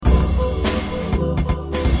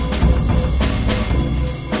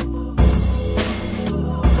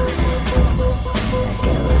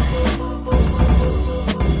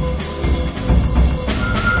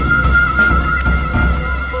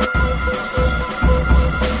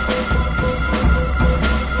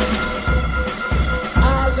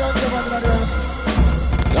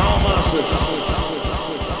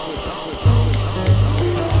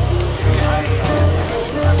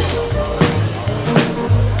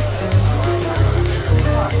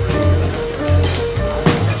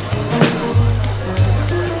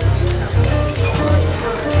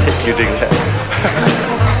You dig that?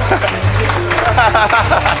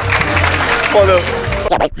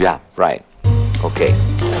 Yeah, right. Okay.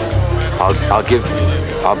 I'll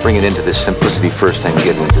bring it into the simplicity first and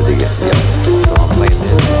get into the, So I'm playing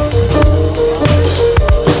this.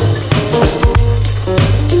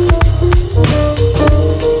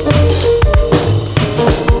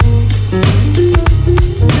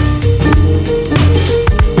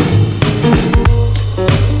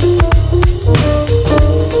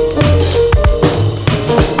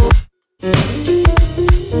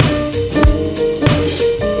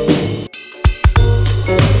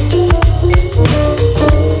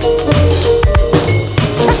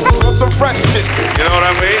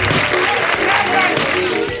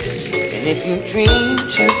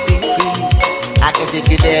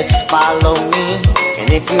 Follow me, and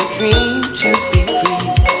if you dream to be free,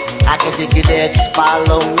 I can take you there. Just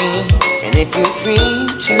follow me, and if you dream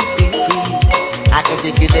to be free, I can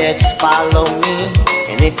take you there. Just follow me,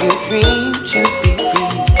 and if you dream to be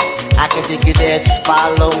free, I can take you there. Just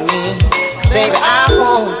follow me, 'cause baby I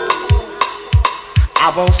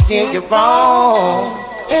won't steer you wrong,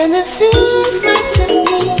 and it seems like to me.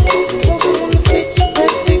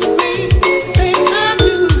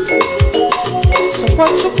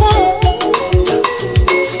 What you want?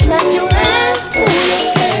 Smack your ass, pull your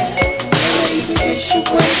hair, and even kiss you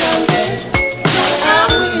way down there. I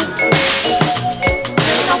will,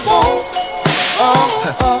 and I won't.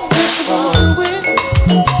 Just run with,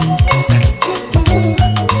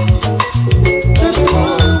 just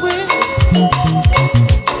run with.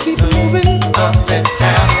 Keep moving up and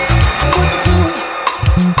down.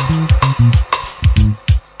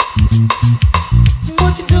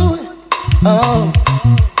 What you doing? Oh.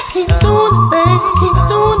 Keep doing it, baby, keep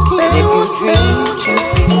doing it. And if you dream to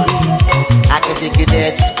be free, I can take you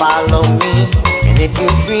there. Just follow me. And if you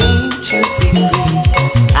dream to be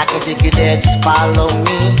free, I can take you there. Just follow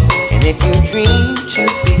me. And if you dream to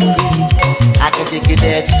be free, I can take you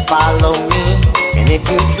there. Just follow me. And if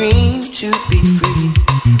you dream to be free,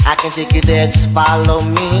 I can take you there. Just follow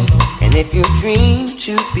me. And if you dream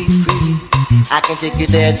to be free, I can take you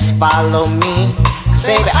there. Just follow me. 'Cause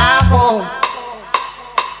baby I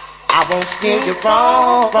won't steer you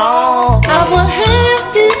wrong. I will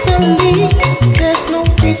have you believe there's no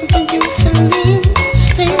reason for you to leave.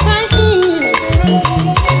 Stay right here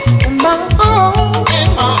in my arms.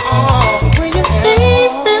 When you're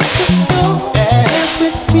safe and secure, and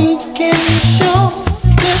with me can be sure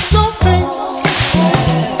there's no friends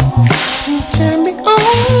to turn me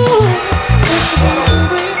on. Just run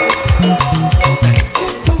with,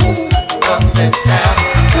 up and down.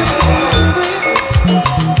 Just run with.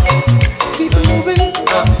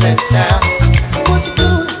 Up and down. What you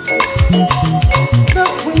doing?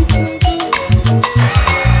 Look when you do.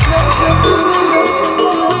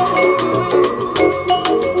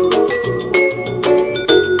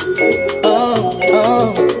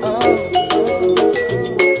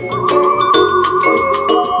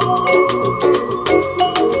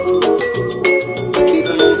 Keep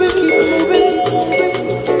it moving, keep it moving.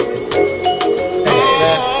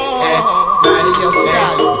 Radio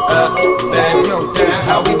style. Radio down.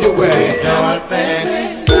 How we do it?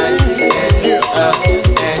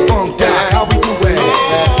 How we do it?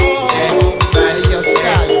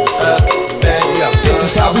 This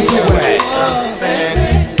is how we do it.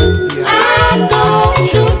 I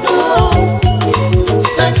don't you know,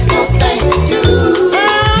 sex no thank you.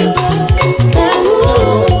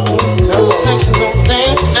 Sex no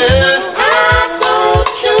thank you. I don't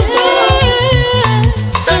you know,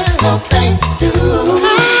 sex no thank you.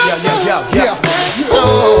 Yeah.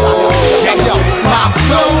 My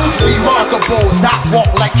flow's remarkable, not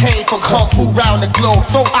walk like Kane from Kung Fu round the globe.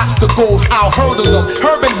 Throw obstacles, I'll hurdle them.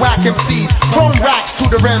 Urban whack MCs, from racks to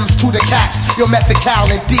the rims to the cats. Your method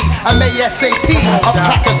Cal and D, I'm ASAP. Up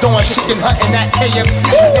crack of dawn, chicken hunting at KFC.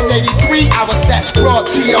 In '83, I was that scrub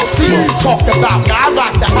TLC. Talked about, now I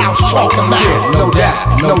rock the house, chalk them out. Yeah,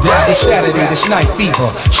 no doubt. It's Saturday, this night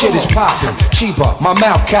fever. Shit is popping, Chiba, my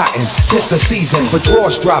mouth cotton. Tis the season, but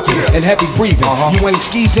drawers dropping and heavy breathing. You ain't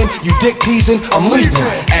skeezing, you dick teasing, I'm leaving.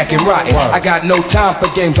 Acting rotten, I got no time for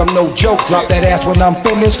games, I'm no joke. Drop that ass when I'm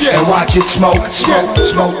finished and watch it smoke. Smoke.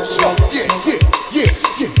 Smoke.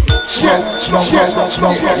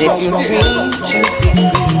 And if you dream to be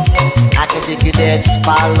free, I can take you there. Just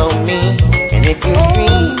follow me. And if you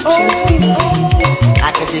dream to be free,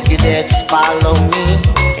 I can take you there. Just follow me.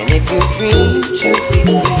 And if you dream to be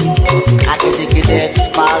free, I can take you there.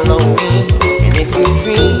 Just follow me. And if you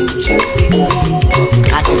dream to be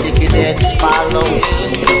free, I can take you there. Just follow me.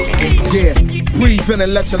 Yeah, free Breathe in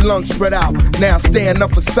and let your lungs spread out. Now stand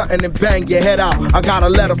up for something and bang your head out. I got a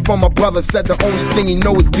letter from my brother, said the only thing he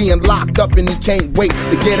know is being locked up and he can't wait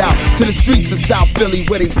to get out to the streets of South Philly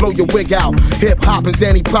where they blow your wig out. Hip hoppin',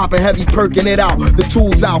 Zanny poppin', heavy perking it out. The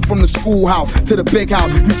tools out from the schoolhouse to the big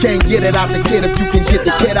house. You can't get it out the kid if you can get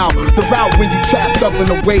the kid out. The route when you trapped up in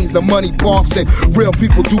the ways of money bossing. Real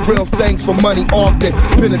people do real things for money often.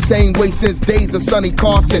 Been the same way since days of Sonny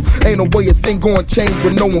Carson. Ain't no way a thing gon' change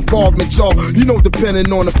with no involvement, y'all. You know,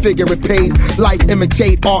 depending on the figure it pays. Life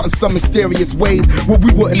imitate art in some mysterious ways. What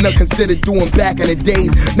we wouldn't have considered doing back in the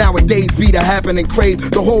days. Nowadays beat a happening craze.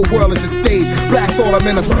 The whole world is a stage. Black thought I'm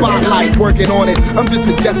in a spotlight working on it. I'm just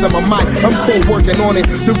adjusting my mic. I'm cool working on it.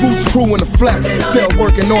 The Roots crew in the flesh, still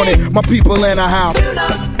working on it. My people in the house.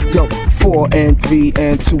 Yo, 4 and 3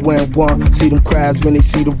 and 2 and 1. See them crowds when they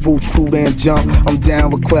see the Roots crew then jump. I'm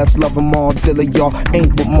down with Quest, love them all till y'all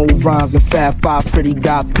ain't with more rhymes. And Fat 5 pretty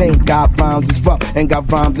got paint, got rhymes that's rough and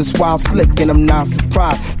got rhymes that's wild slick. And I'm not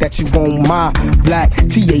surprised that you want my black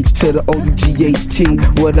TH to the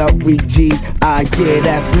OUGHT. What up, Reed G? Yeah,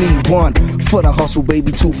 that's me. 1 for the hustle,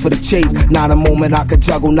 baby, 2 for the chase. Not a moment I could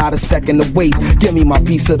juggle, not a second to waste. Give me my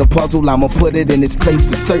piece of the puzzle, I'ma put it in its place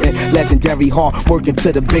for certain. Legendary hard working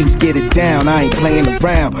to the base, get it down, I ain't playing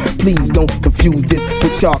around. Please don't confuse this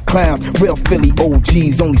with y'all clowns. Real Philly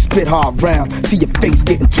OGs only spit hard rounds. See your face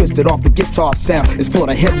getting twisted off the guitar sound. It's for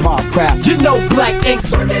the hip hop crowd. You know Black Ink's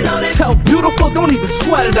tell beautiful, don't even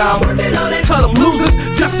sweat it out. Tell them losers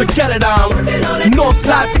just to get it out. North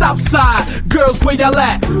side, south side, girls where y'all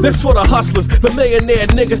at? That's for the hustlers, the millionaire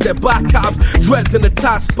niggas that buy cops. Dreads in the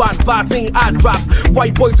top spot, Visine eye drops.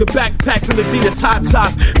 White boys with backpacks and Adidas hot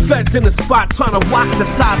tops. Feds in the spot trying to watch the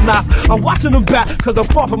side knots. I'm watching them back cause I'm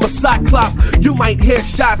far from a cyclops. You might hear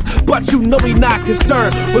shots, but you know we not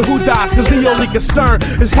concerned with who dies, cause the only concern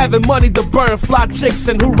is having money to burn. Fly chicks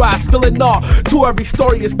and hoorah, still in awe. To every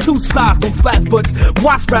story is 2 sides, them flatfoots.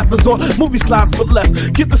 Watch rappers on movie slides, but less.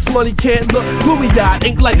 Get this money, can't look gloomy-eyed.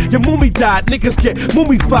 Ain't like your mummy died. Niggas get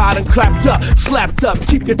mummified and clapped up, slapped up.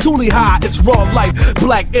 Keep your toolie high, it's raw life.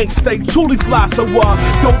 Black ink, stay truly fly, so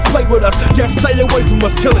don't play with us, just stay away from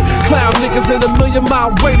us. Kill it, clown niggas in a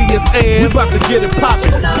 1,000,000-mile radius, and we about to get it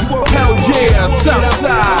poppin'. Hell yeah, south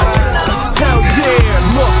side. Hell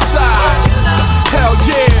yeah, north side. Hell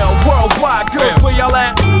yeah, worldwide. Girls, where y'all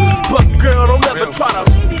at? But girl, don't ever try to.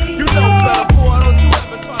 You know better, boy, don't you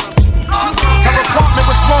ever try to. Her apartment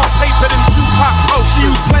was small paper than 2 pop roaches. She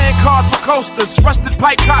used playing cards for coasters, rusted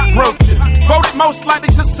pipe cockroaches. Voted most likely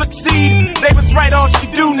to succeed. They was right, all she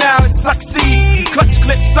do now is succeed. Clutch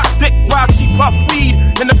clip, suck dick while she puff weed.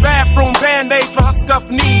 In the bathroom, band-aid for her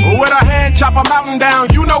scuffed knees. With her hand, chop a mountain down,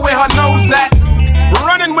 you know where her nose at.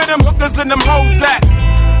 Running with them hookers and them hoes at.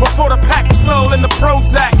 Before the pack soul and the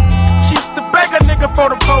Prozac. She used to beg a nigga for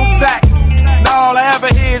the Prozac. Now all I ever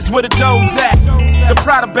hear is where the dough's at. The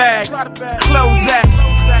Prada bag, clothes at.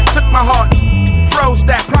 Took my heart, froze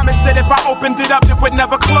that. Promised that if I opened it up, it would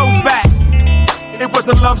never close back. It was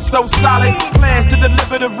a love so solid. Plans to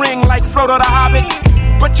deliver the ring like Frodo the Hobbit.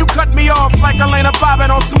 But you cut me off like Elena Bobbitt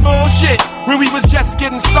on some bullshit when we was just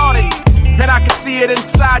getting started. And I can see it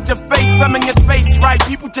inside your face. I'm in your space, right?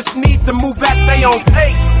 People just need to move at their own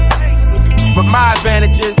pace. But my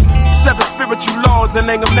advantage is 7 spiritual laws and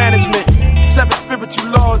anger management. 7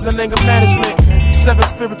 spiritual laws and anger management. 7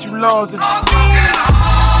 spiritual laws and...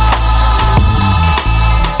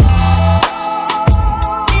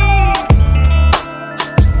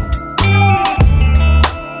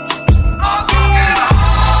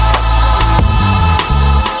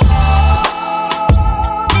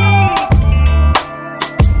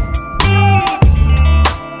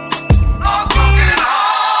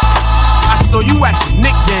 So you at the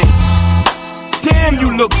Nick game. Damn,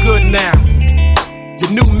 you look good now. The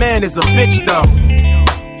new man is a bitch though.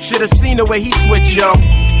 Should've seen the way he switched, yo.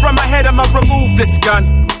 From my head I'ma remove this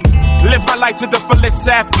gun. Live my life to the fullest,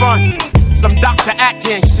 have fun. Some Dr.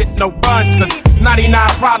 Atkins shit, no buns. Cause 99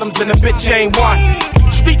 problems and a bitch ain't one.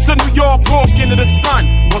 Streets of New York walk into the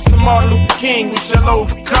sun. On some Martin Luther King we shall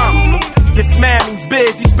overcome. This man means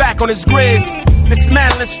biz, he's back on his grizz.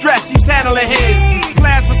 Dismantling stress, he's handling his.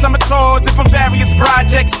 Plans for summer tours and for various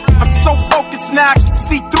projects. I'm so focused now I can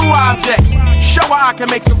see through objects. Show her I can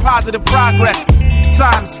make some positive progress.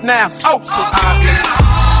 Time's now so obvious.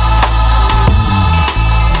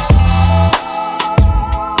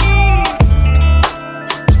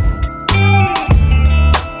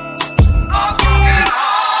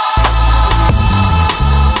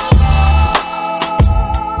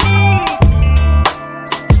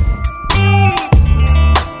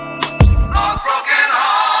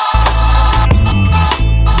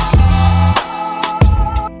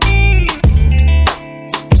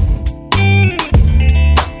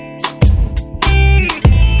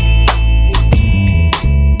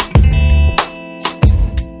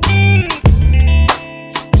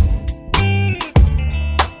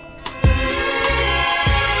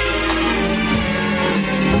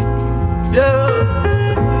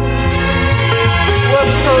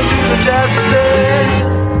 jazz was dead,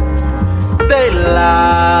 they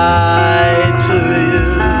lied to you.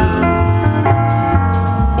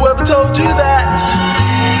 Whoever told you that,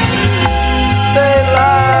 they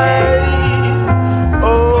lied.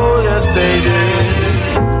 Oh yes they did.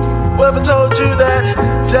 Whoever told you that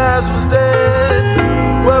jazz was dead,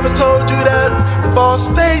 whoever told you that false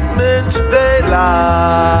statements, they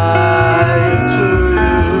lied to you.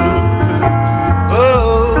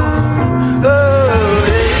 Oh,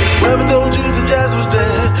 yeah. Whoever told you the jazz was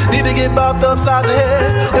dead, need to get bopped upside the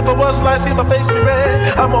head. If I wasn't like, see my face be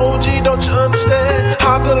red. I'm an OG, don't you understand?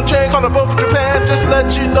 Hopped on a train, called a boat from Japan, just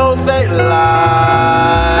let you know they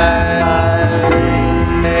lied.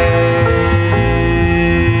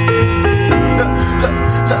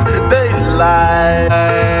 They lied.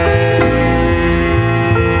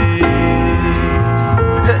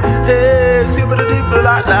 Hey, skip it a deep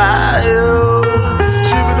like that.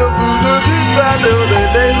 Skip it a deep like that.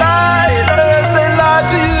 They lied. Yes, they lied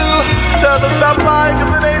to you. Tell them stop lying,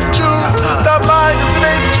 cause it ain't the truth. Stop lying, cause it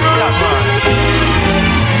ain't the truth.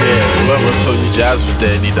 Yeah, whoever told you jazz was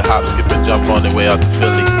dead need to hop, skip, and jump on their way out to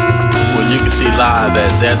Philly. Well, you can see live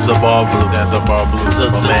at Zanzibar Blues. Zanzibar Blues.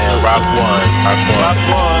 My man, Rock One.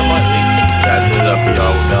 Jazzing it up for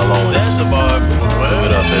y'all with Mel Owens. Zanzibar Blues. Wave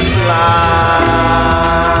it up, baby. They lie.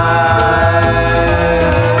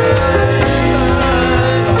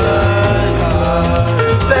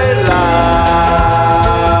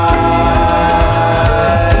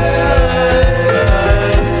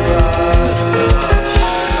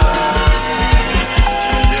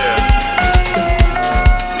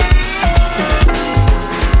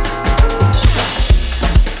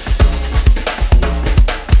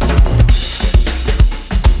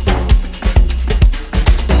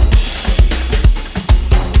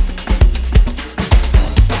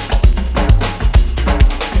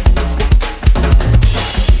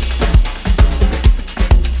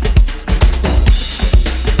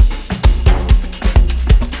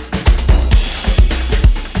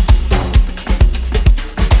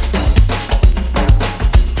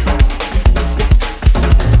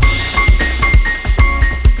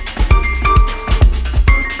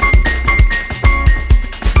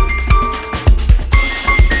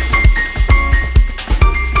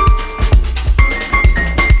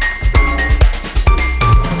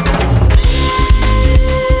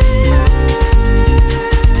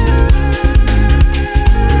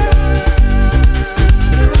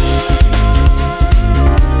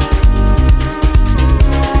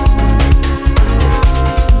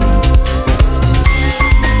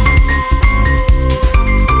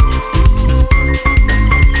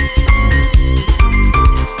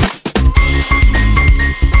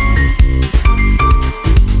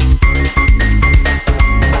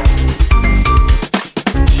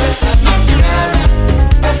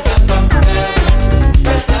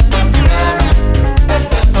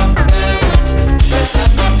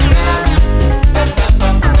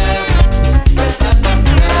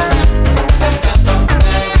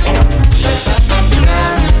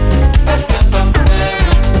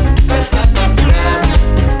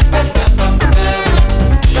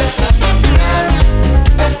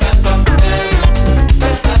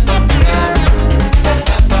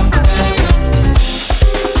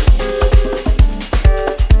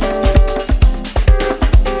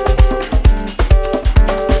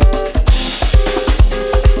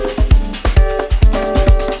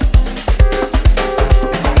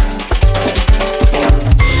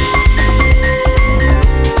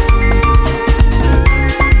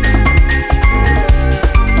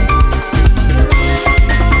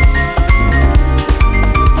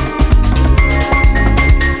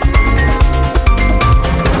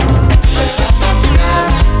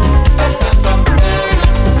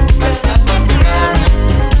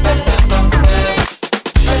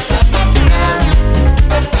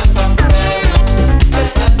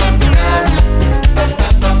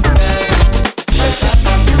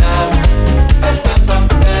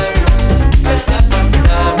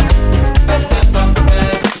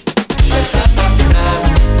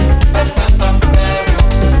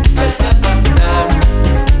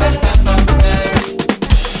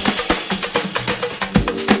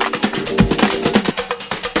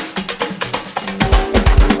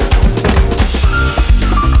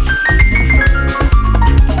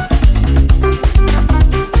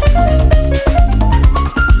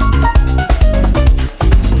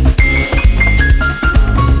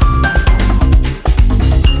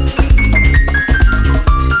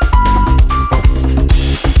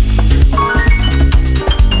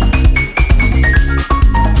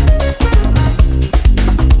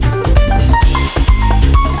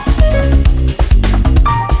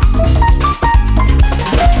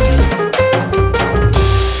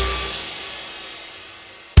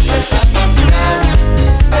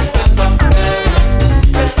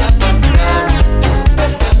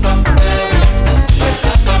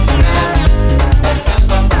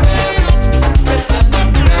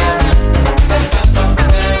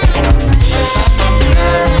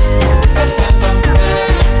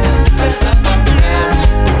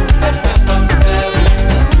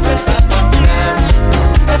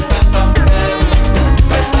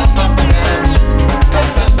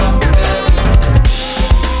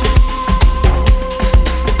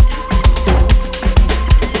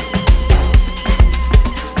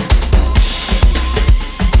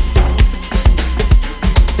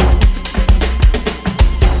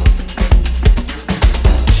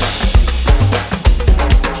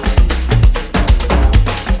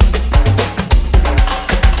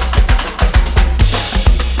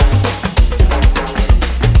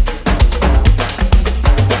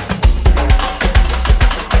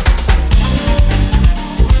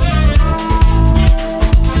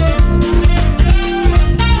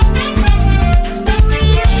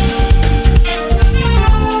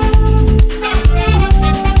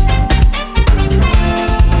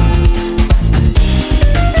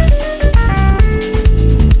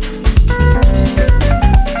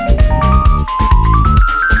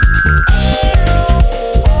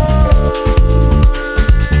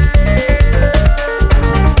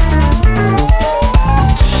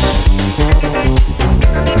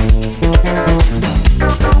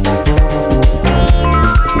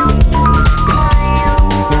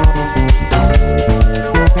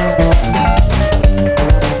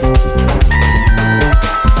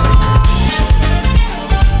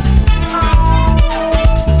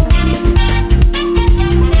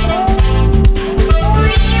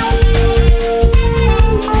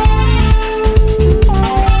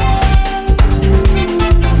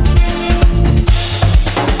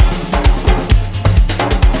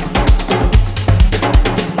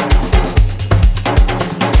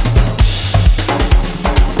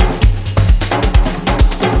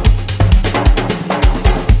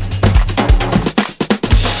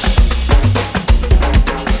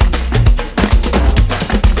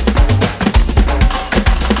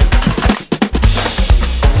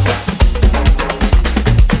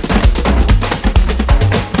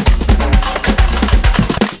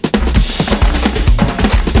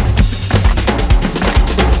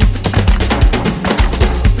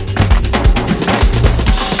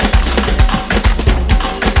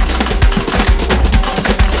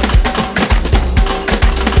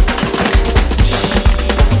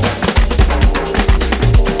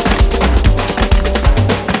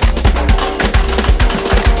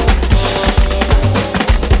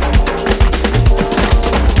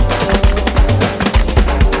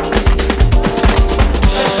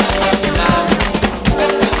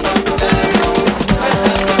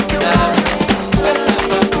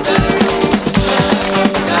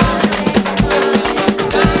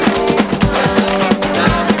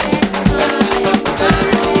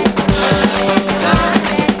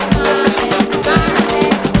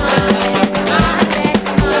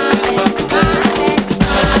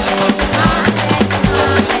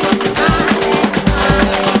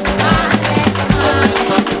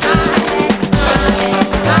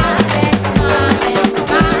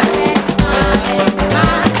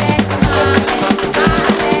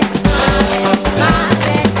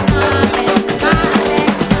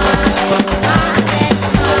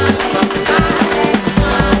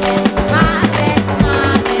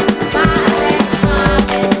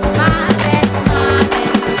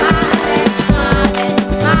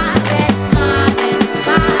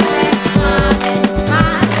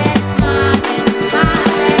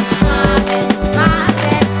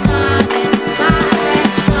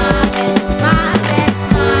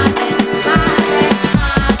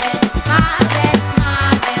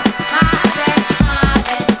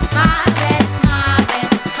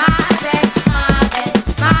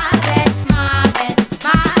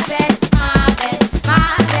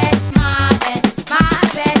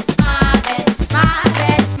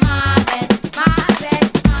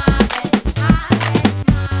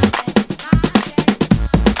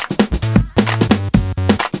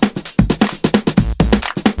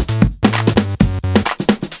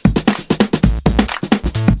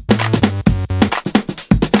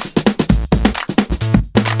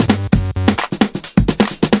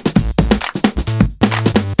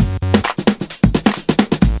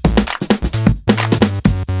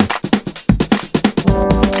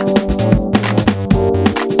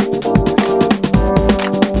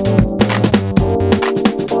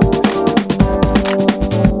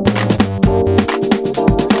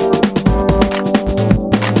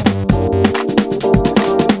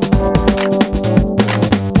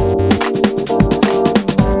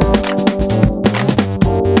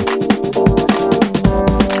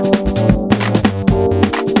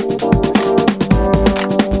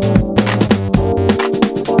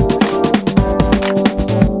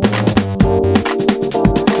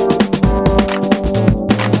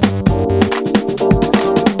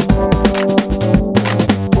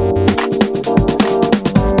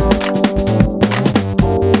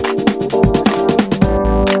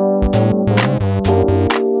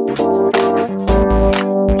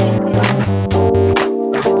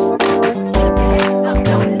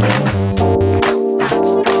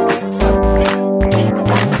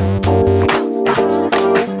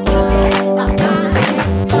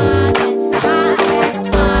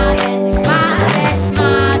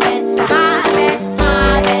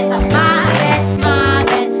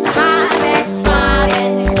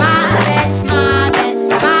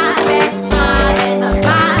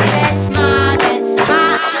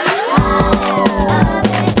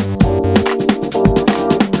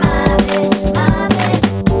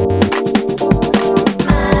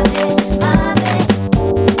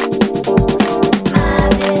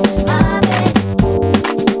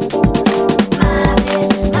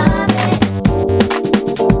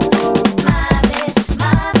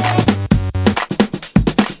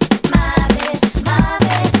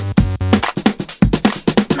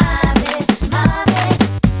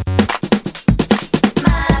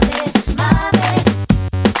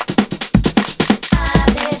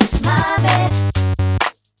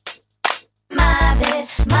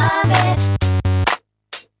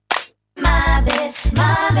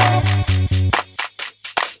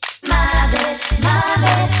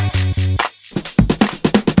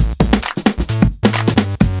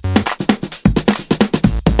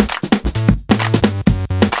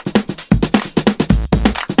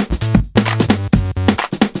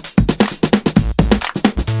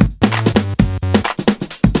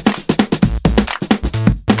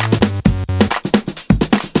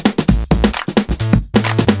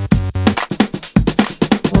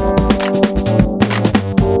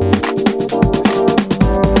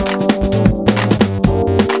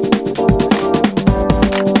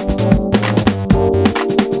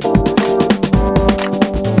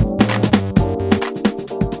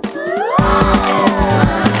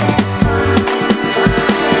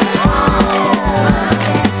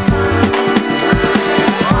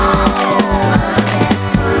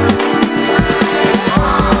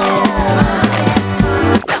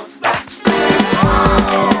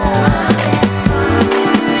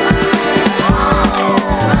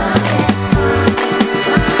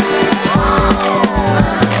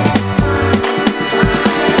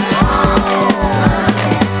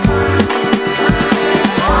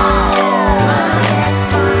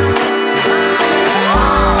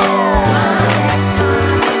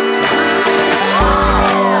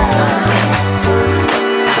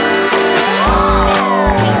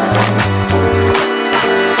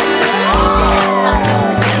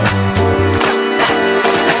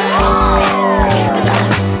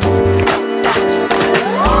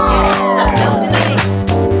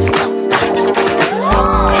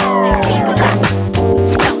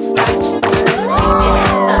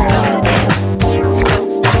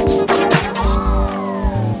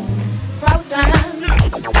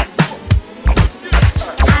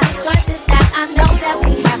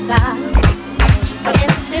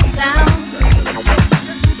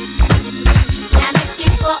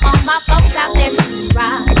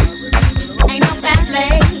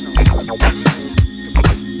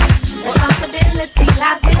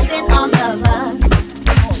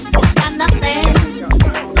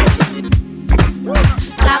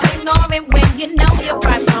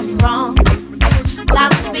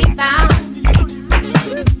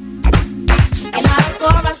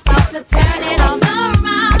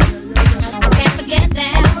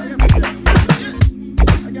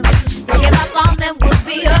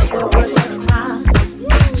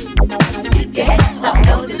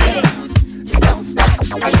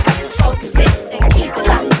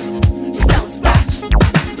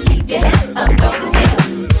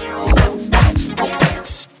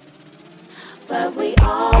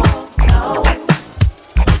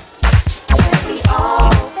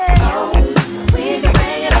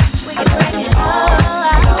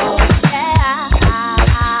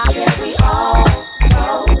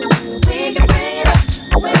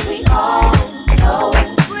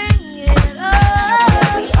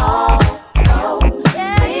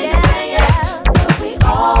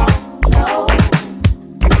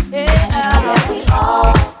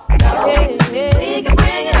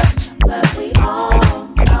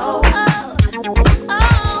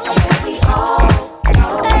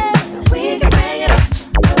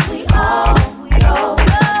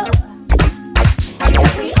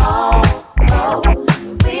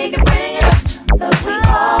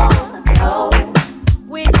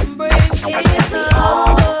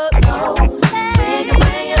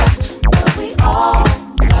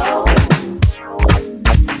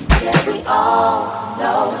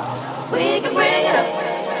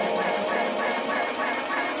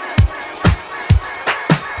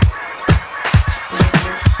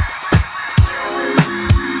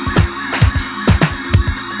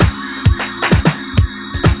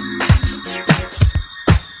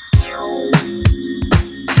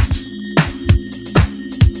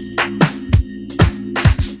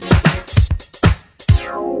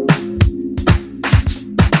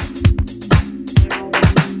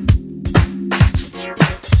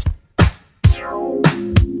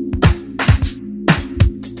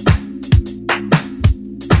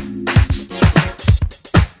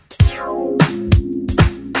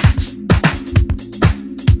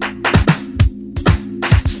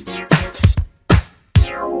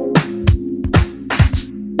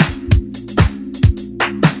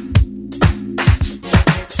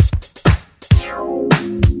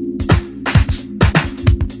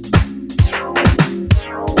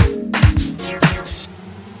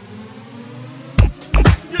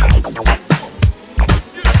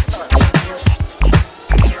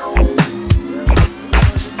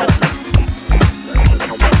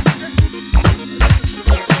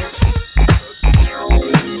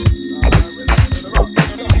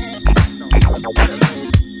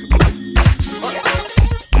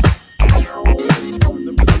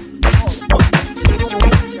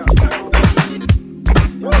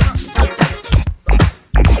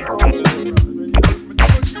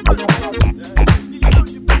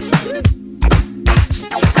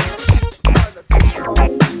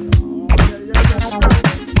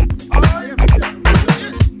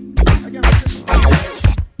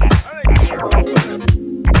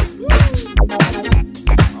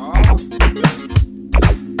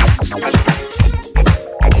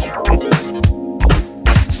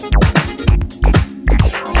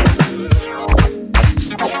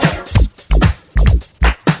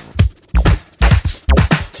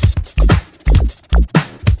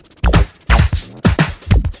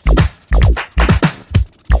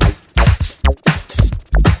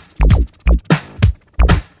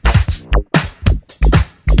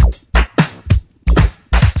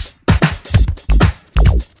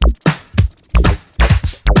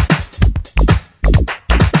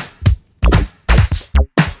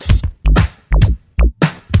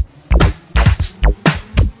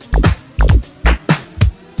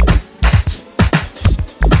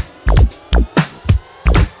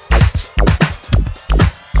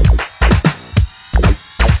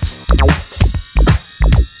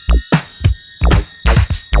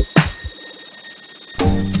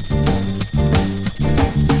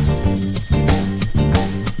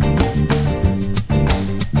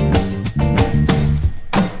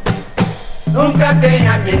 Nunca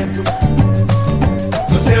tenha medo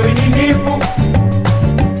do seu inimigo,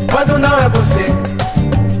 quando não é você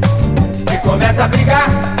que começa a brigar.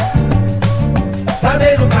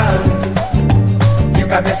 Também nunca ande de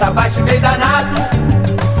cabeça baixa e bem danado,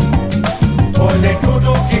 pois nem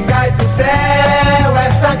tudo que cai do céu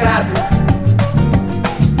é sagrado.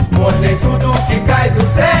 Pois nem tudo que cai do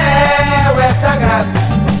céu é sagrado.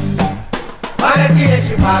 Maré que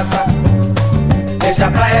enche massa, deixa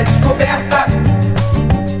a praia descoberta.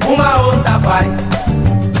 Uma onda vai,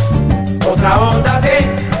 outra onda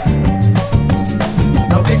vem.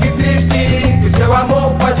 Não fique triste, que seu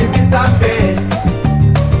amor pode vir também.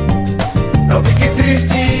 Não fique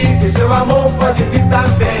triste, que seu amor pode vir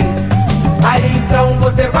também. Aí então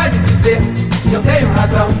você vai me dizer se eu tenho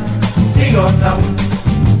razão, sim ou não.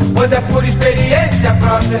 Pois é por experiência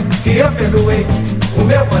própria que eu perdoei o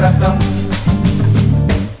meu coração.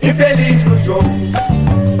 Infeliz no jogo,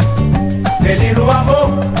 feliz no amor,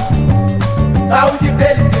 saúde e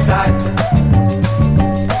felicidade,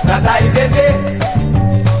 pra dar e vender.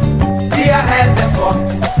 Se a reza é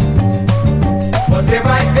forte, você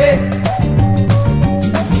vai ver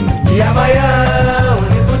que amanhã um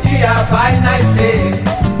lindo dia vai nascer.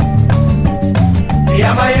 E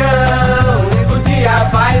amanhã um lindo dia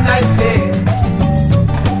vai nascer.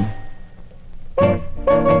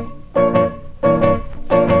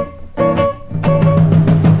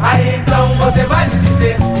 Você vai me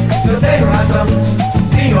dizer se eu tenho razão,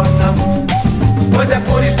 sim ou não. Pois é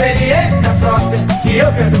por experiência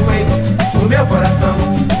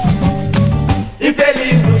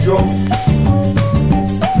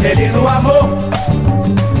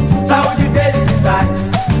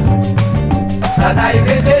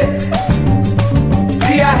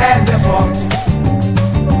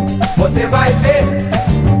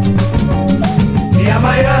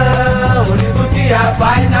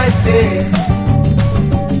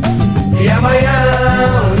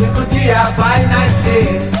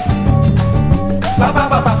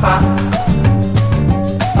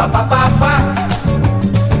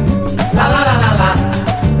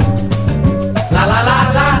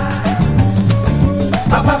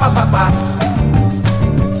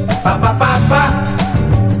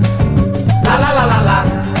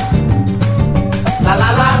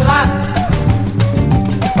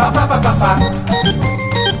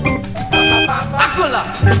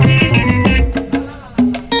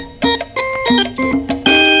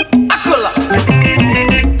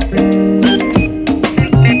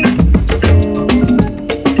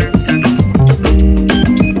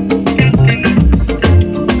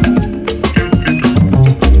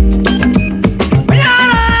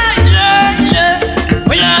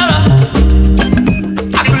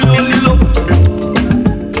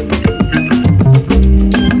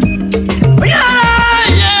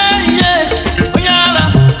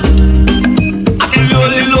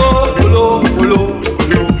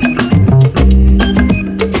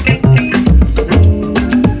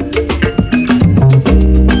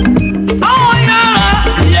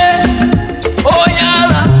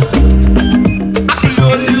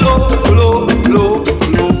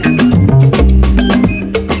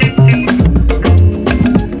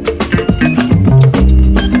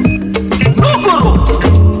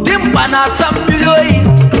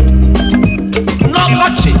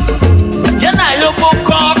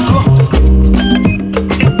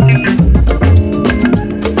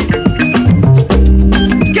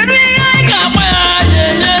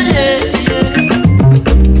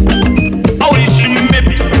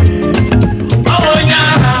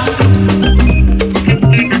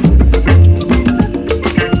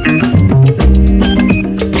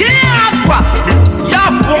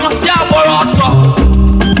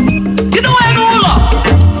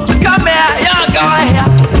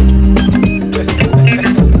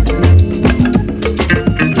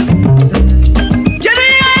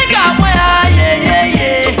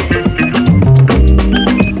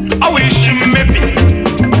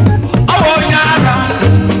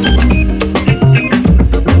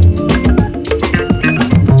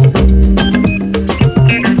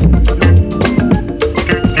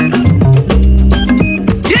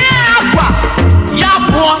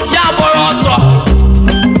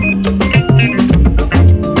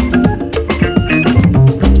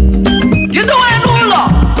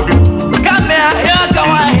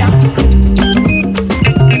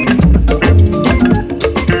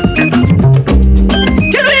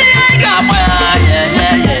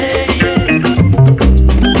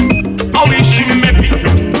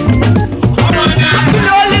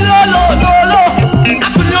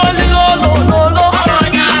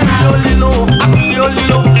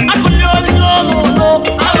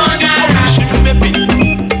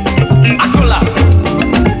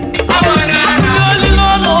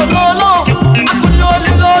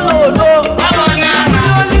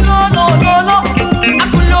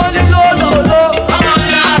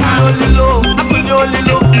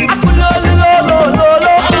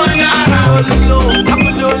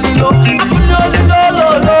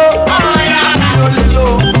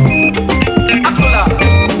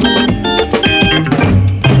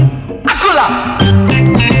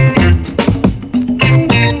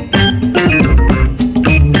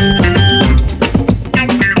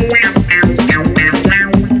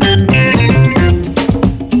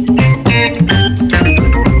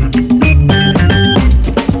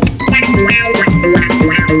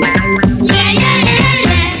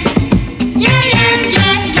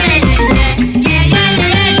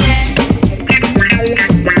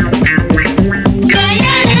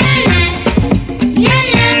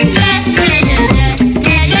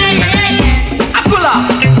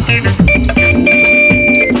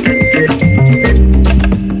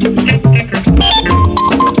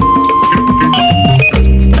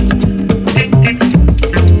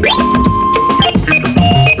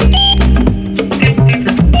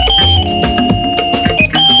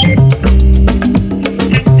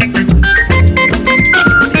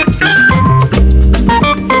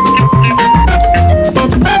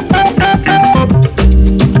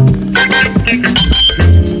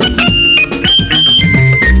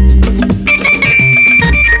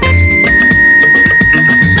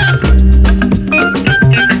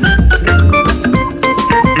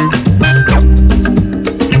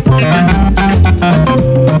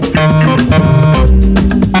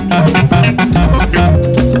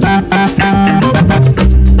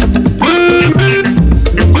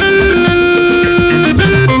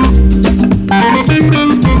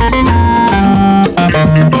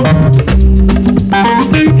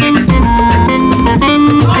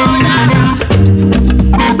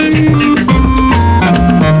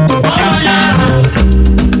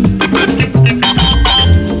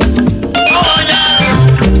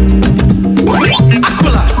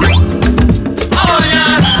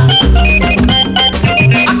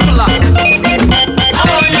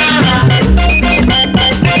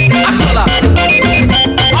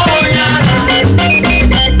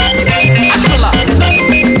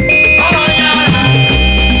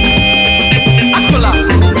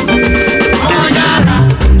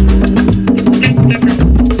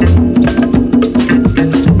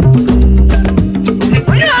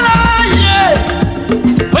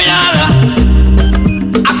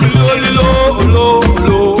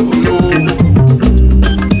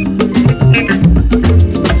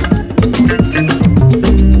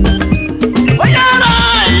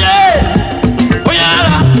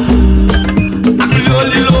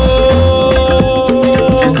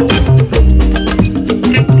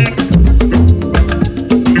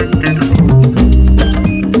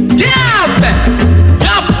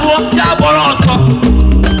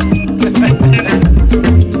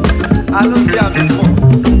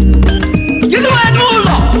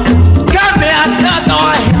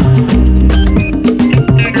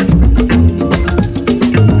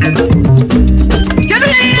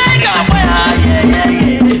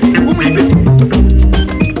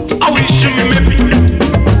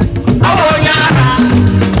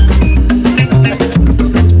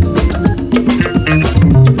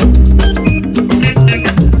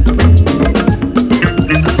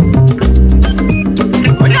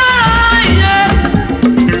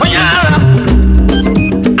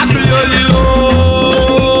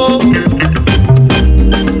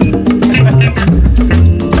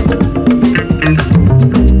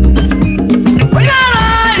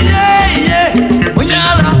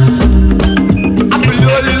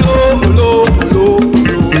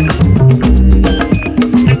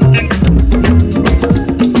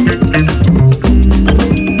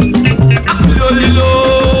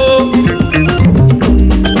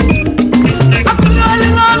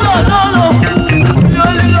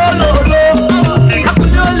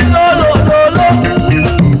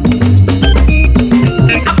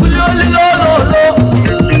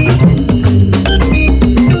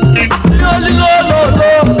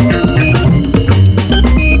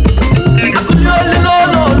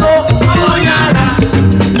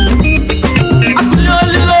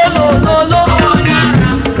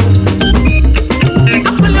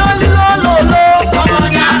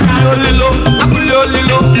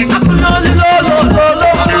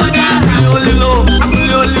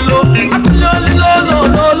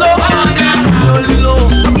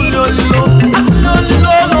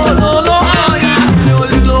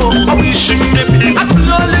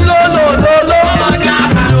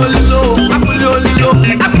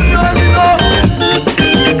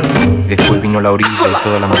vino la orilla y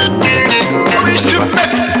toda la amargura de un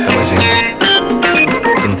malevaje que se estaba yendo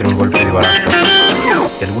entre un golpe de baraja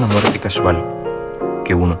y alguna muerte casual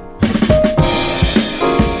que uno.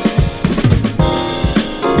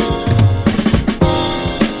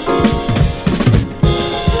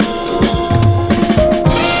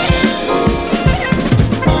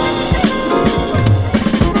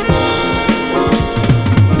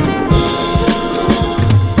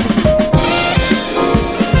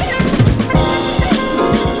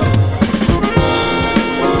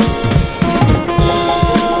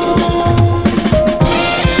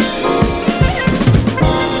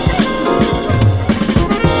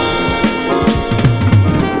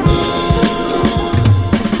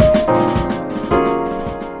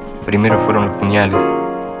 Primero fueron los puñales,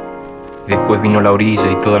 y después vino la orilla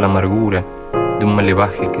y toda la amargura de un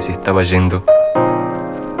malevaje que se estaba yendo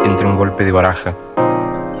entre un golpe de baraja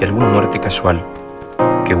y alguna muerte casual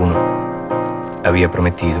que uno había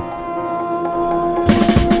prometido.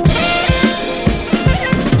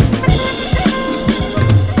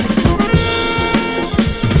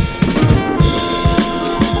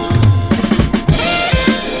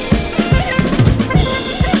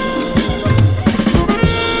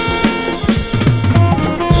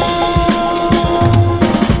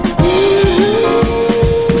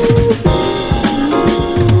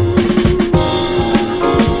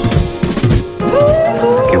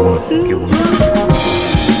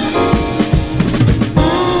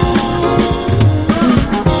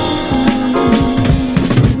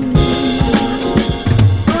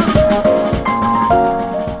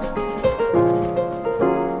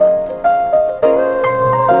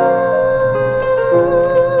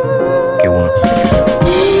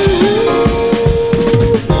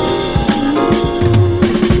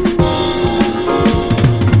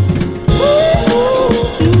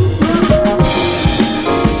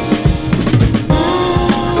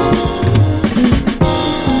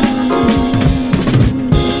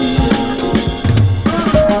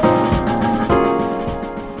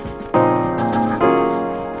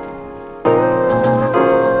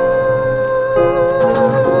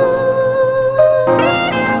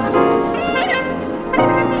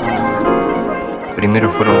 Primero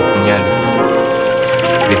fueron los puñales,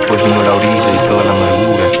 después vino la orilla y toda la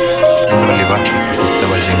amargura de un malevaje que se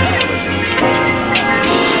estaba yendo.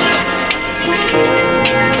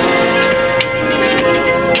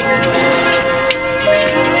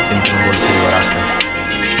 Entre un golpe de baraja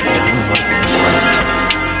y alguna muerte casual que yo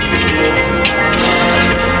había prometido.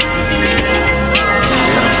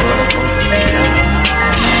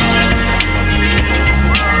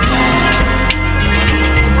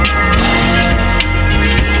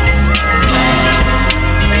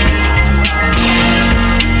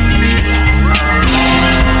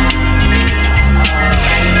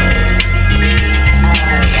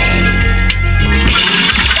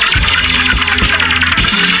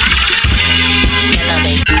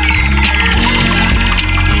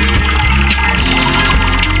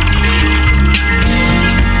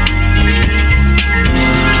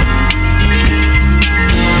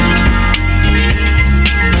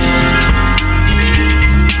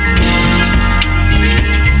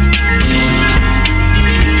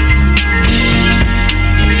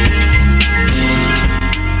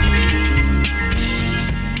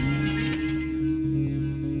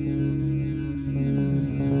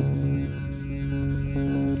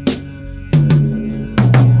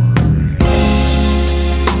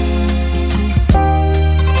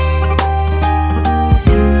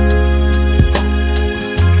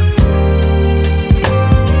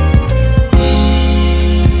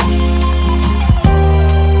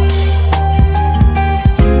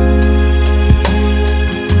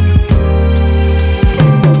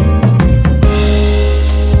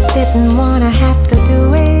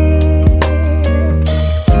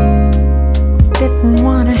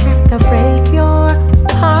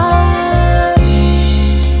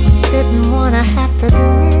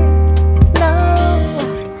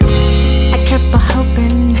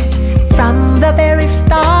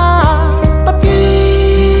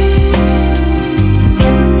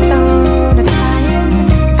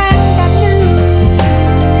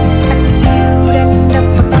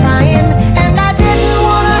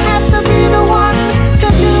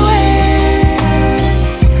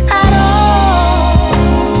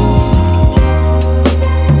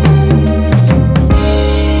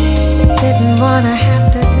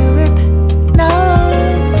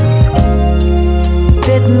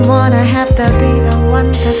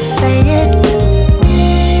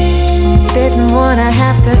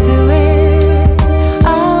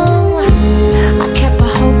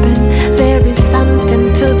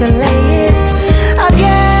 Delay it.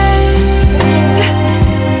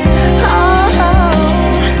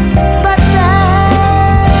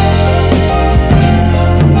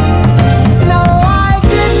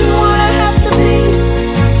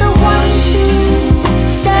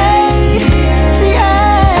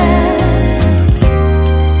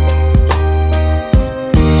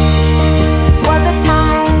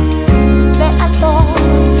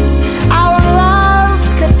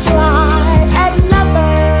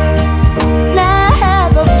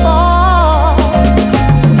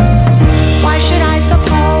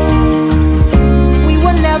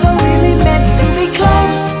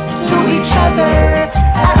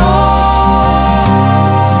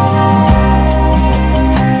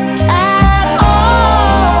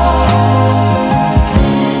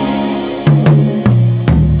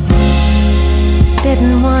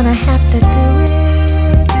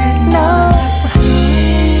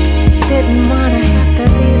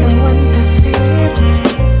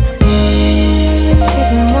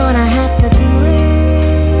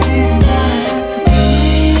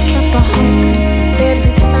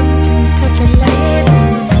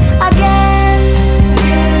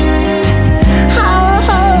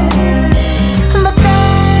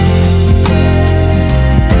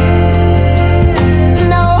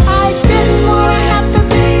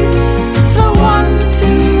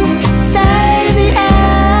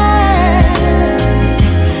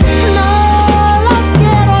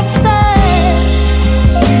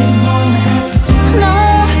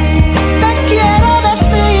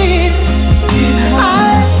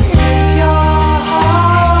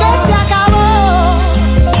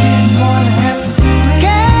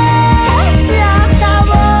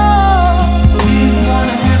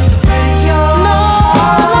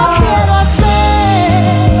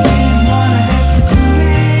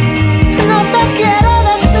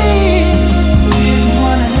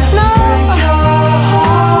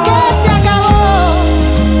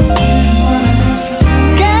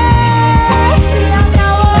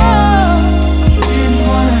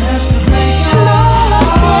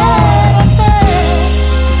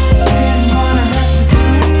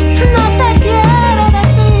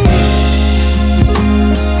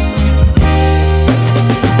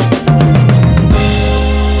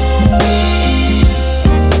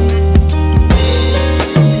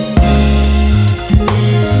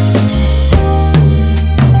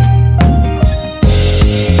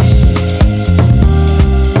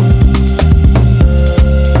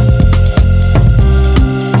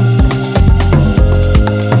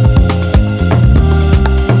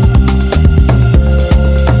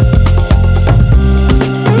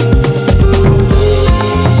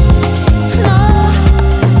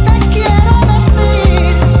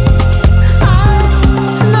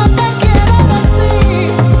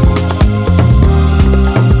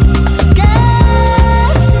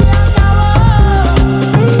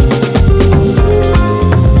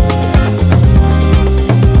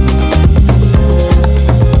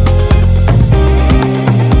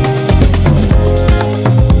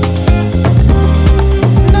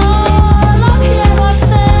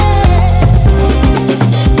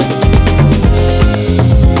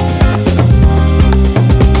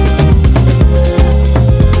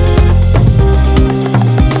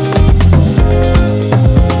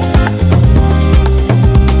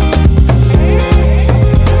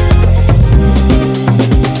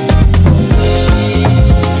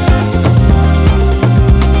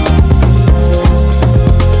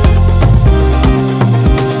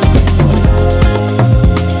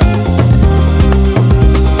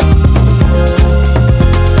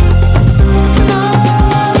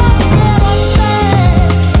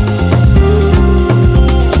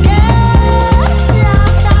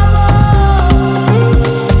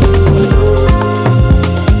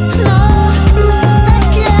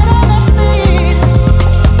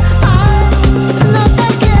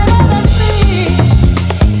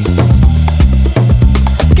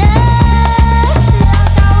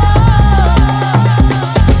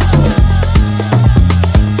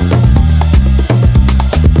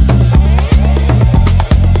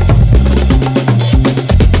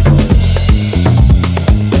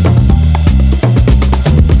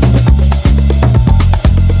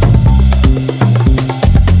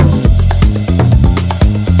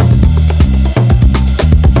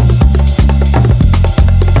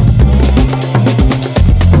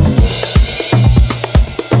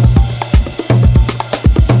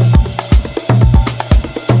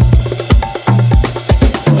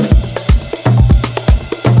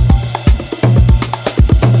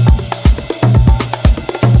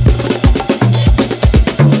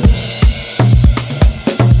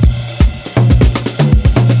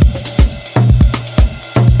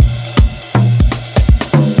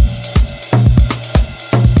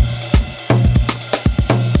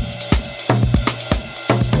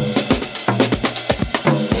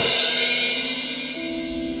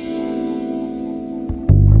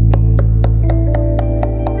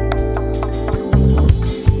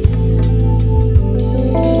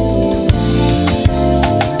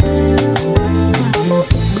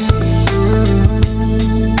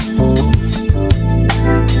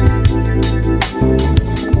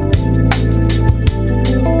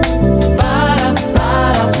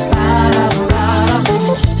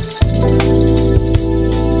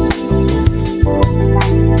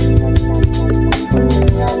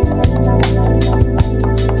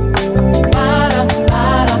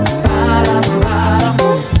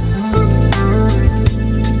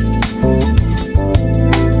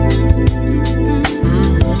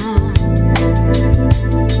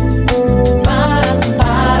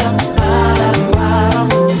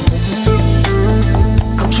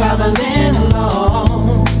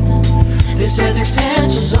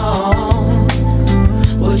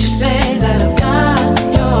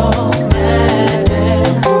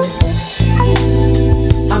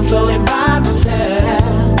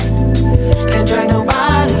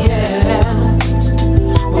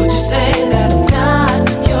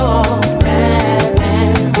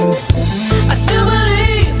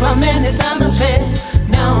 this atmosphere.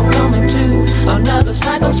 Now I'm coming to another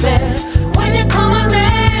psychosphere. When you call my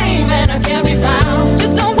name and I can't be found,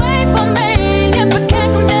 just don't wait for me if I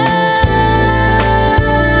can't come down.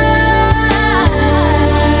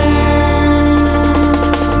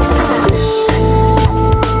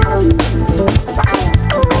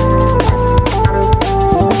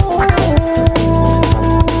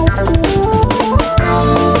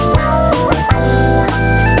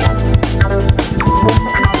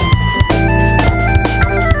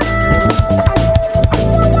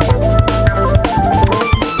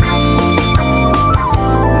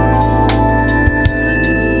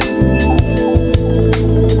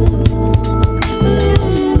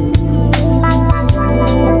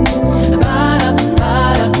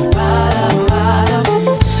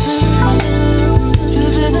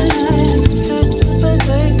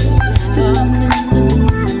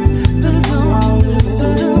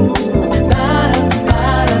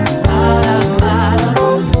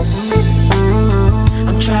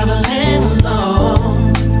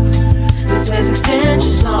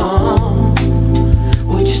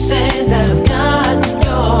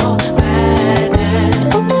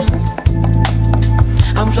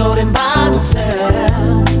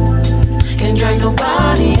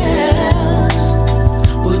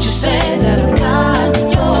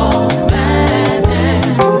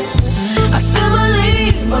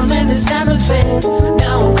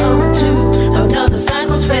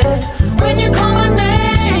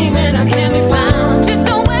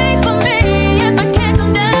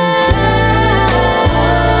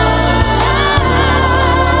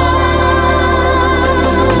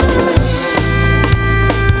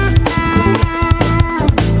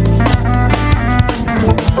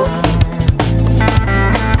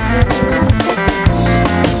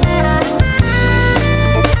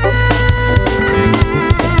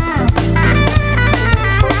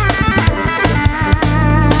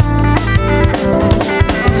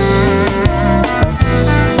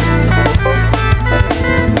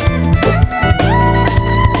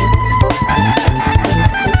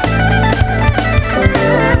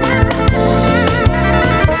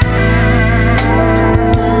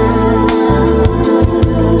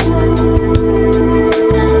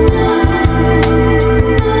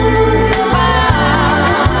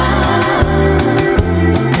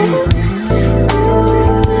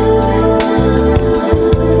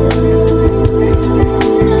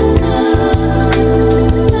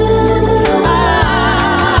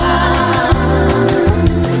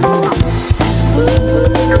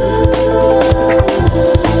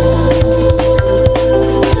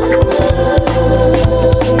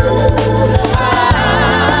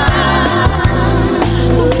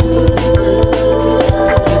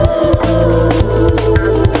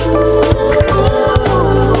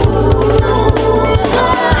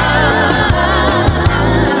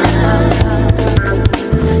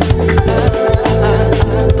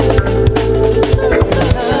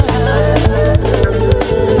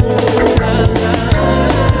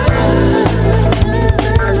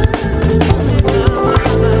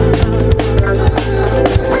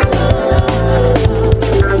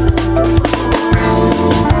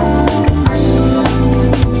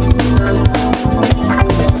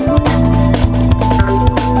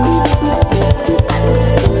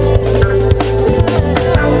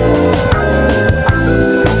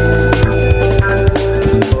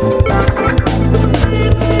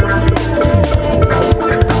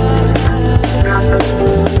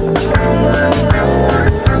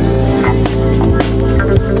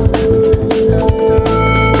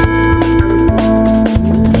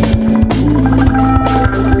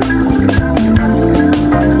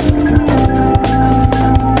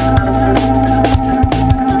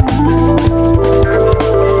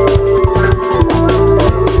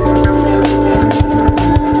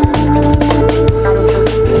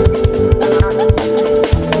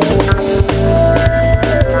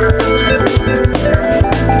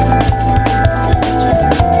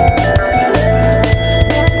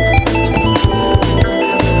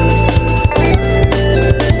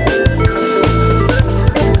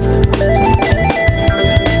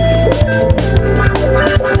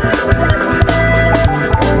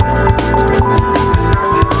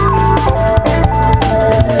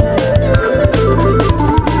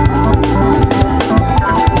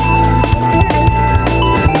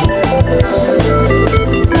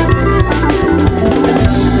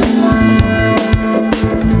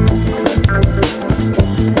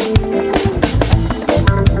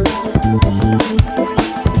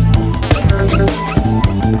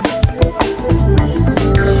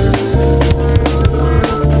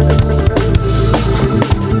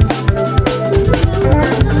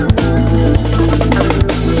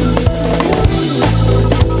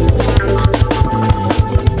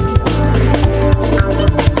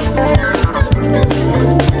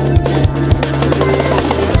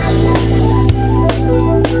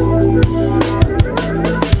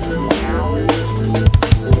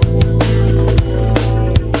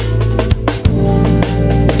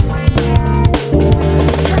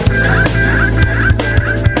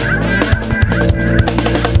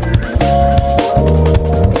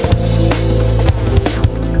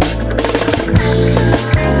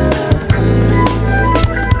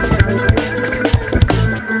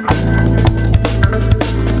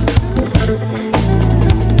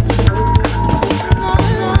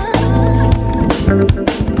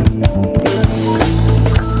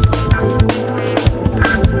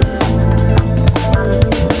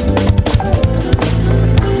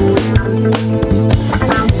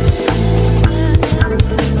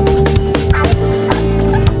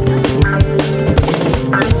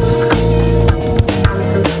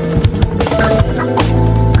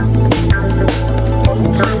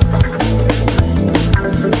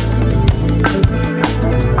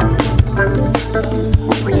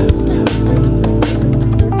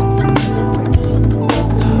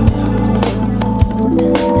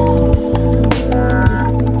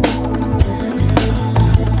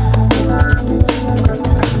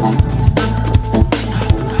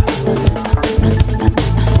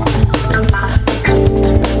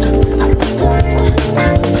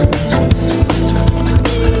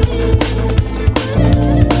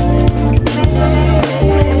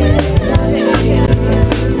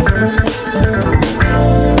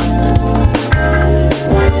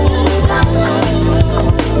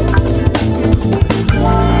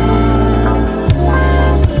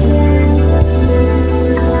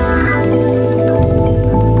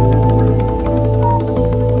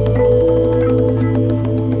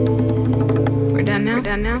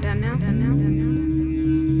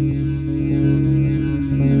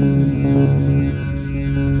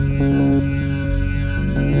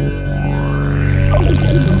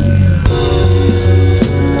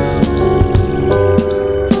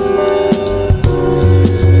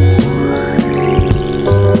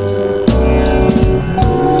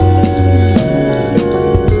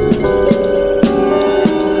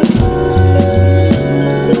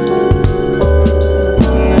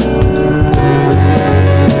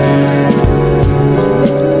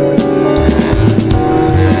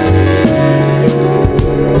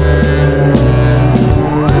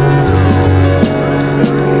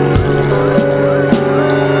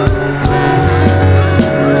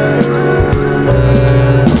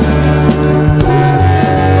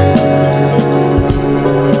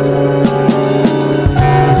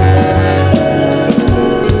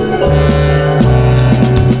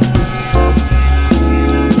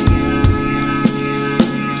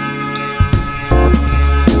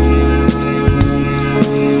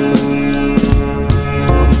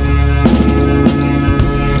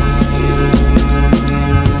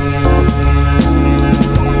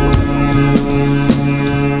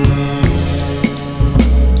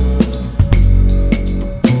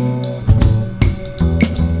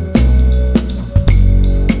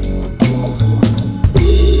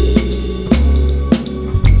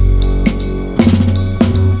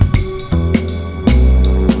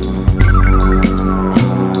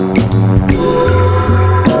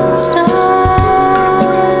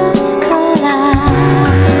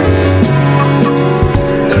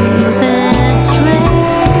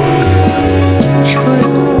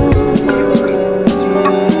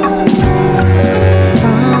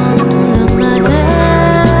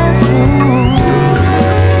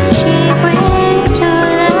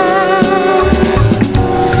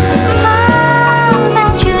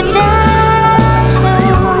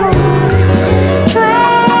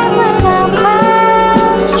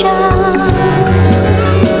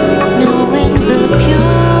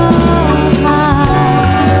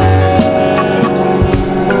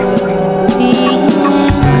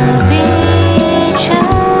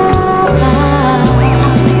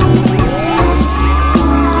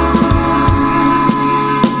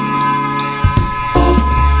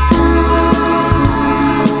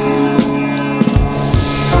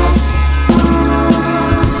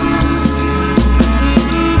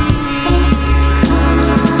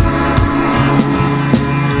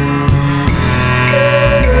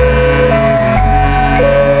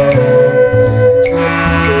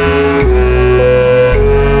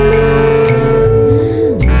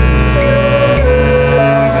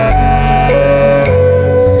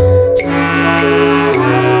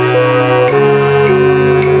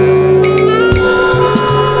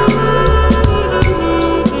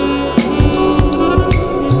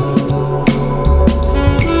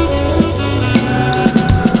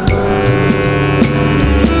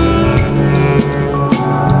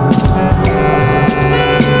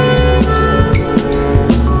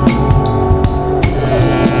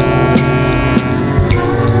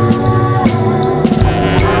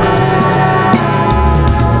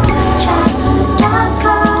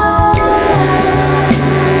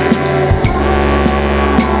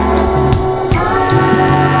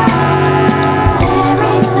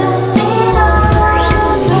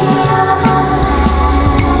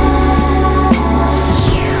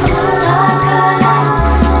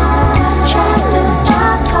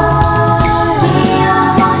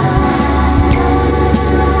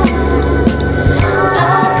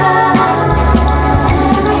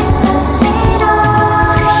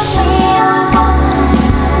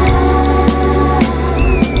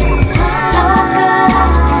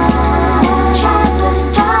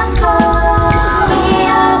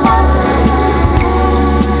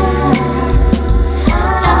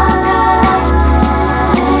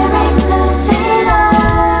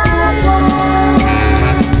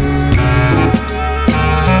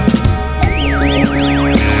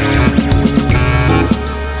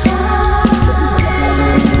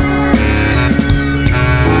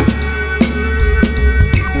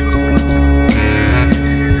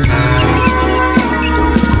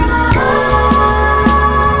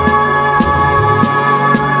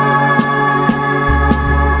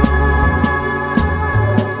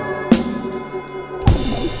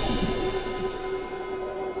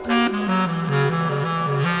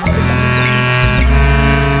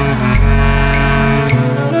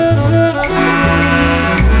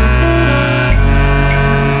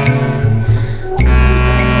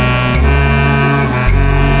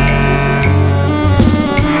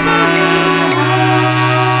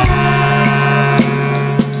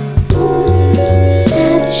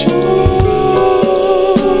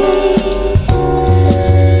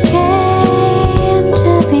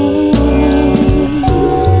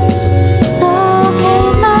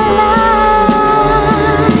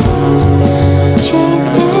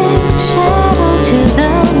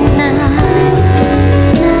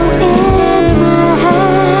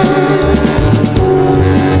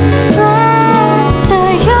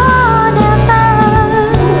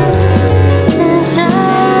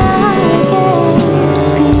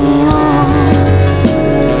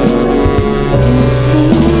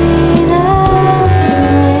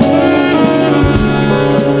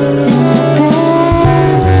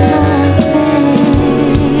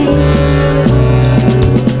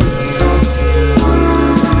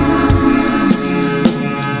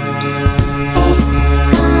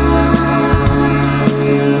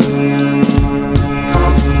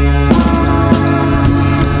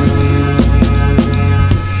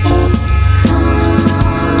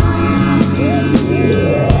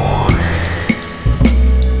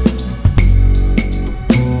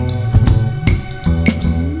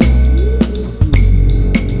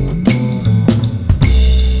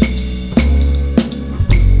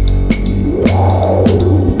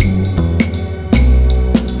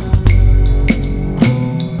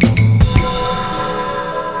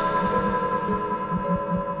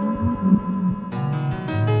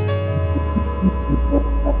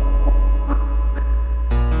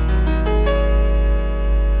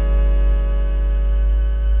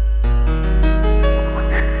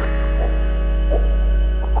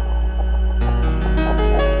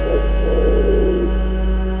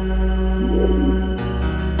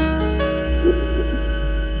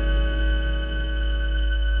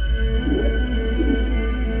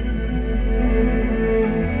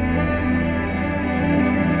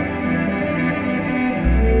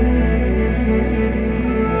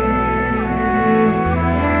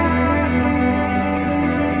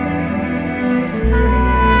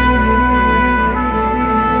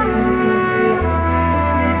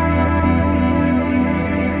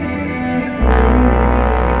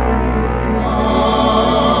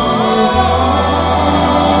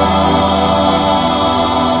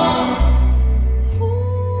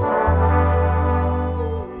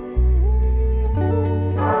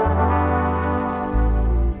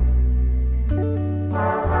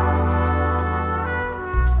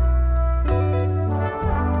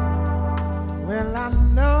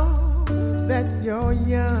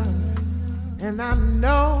 And I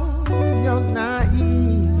know you're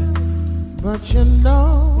naive, but you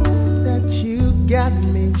know that you got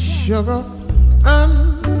me, sugar,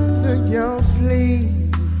 under your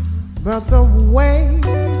sleeve. But the way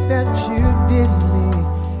that you did me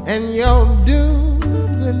and you're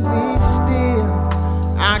doing me still,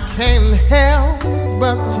 I can't help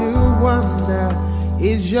but to wonder,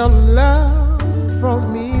 is your love for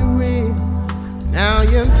me real? Now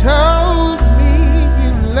you told me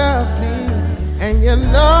you love me and you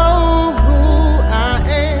know who I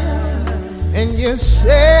am, and you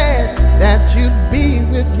said that you'd be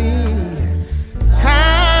with me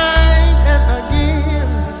time and again,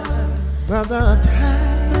 but the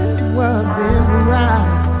time wasn't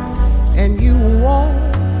right and you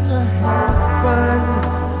want to have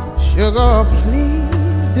fun. Sugar,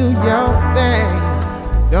 please do your thing,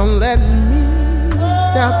 don't let me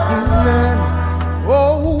stop you none.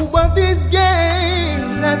 Oh, but these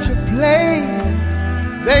games that you play,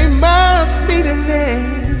 they must be the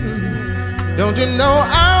name. Don't you know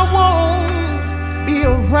I won't be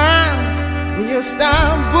around when you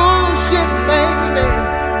start bullshit, baby.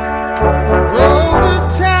 Oh, the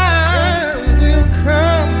time will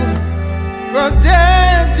come for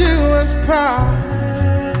death do us part,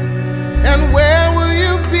 and where will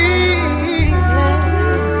you be?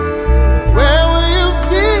 Where will you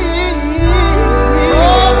be?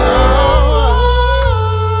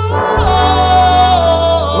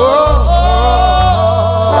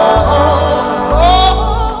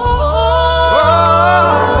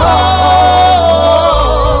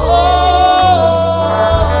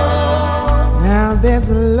 There's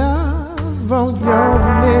love on your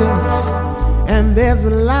lips, and there's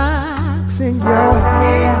locks in your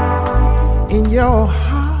hair, in your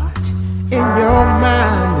heart, in your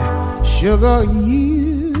mind. Sugar,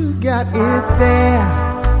 you got it there.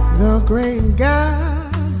 The great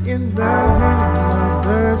God in the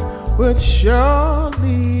universe would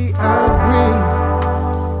surely agree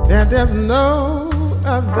that there's no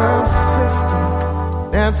other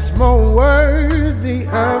system that's more worthy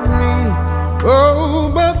of me.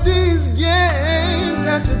 Oh, but these games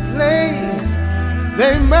that you play,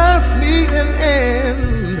 they must meet an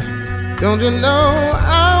end. Don't you know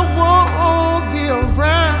I won't be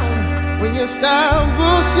around when you start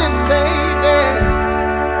bullshit, baby.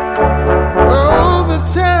 Oh, the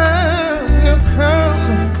time will come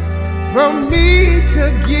for me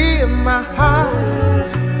to give my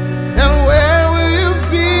heart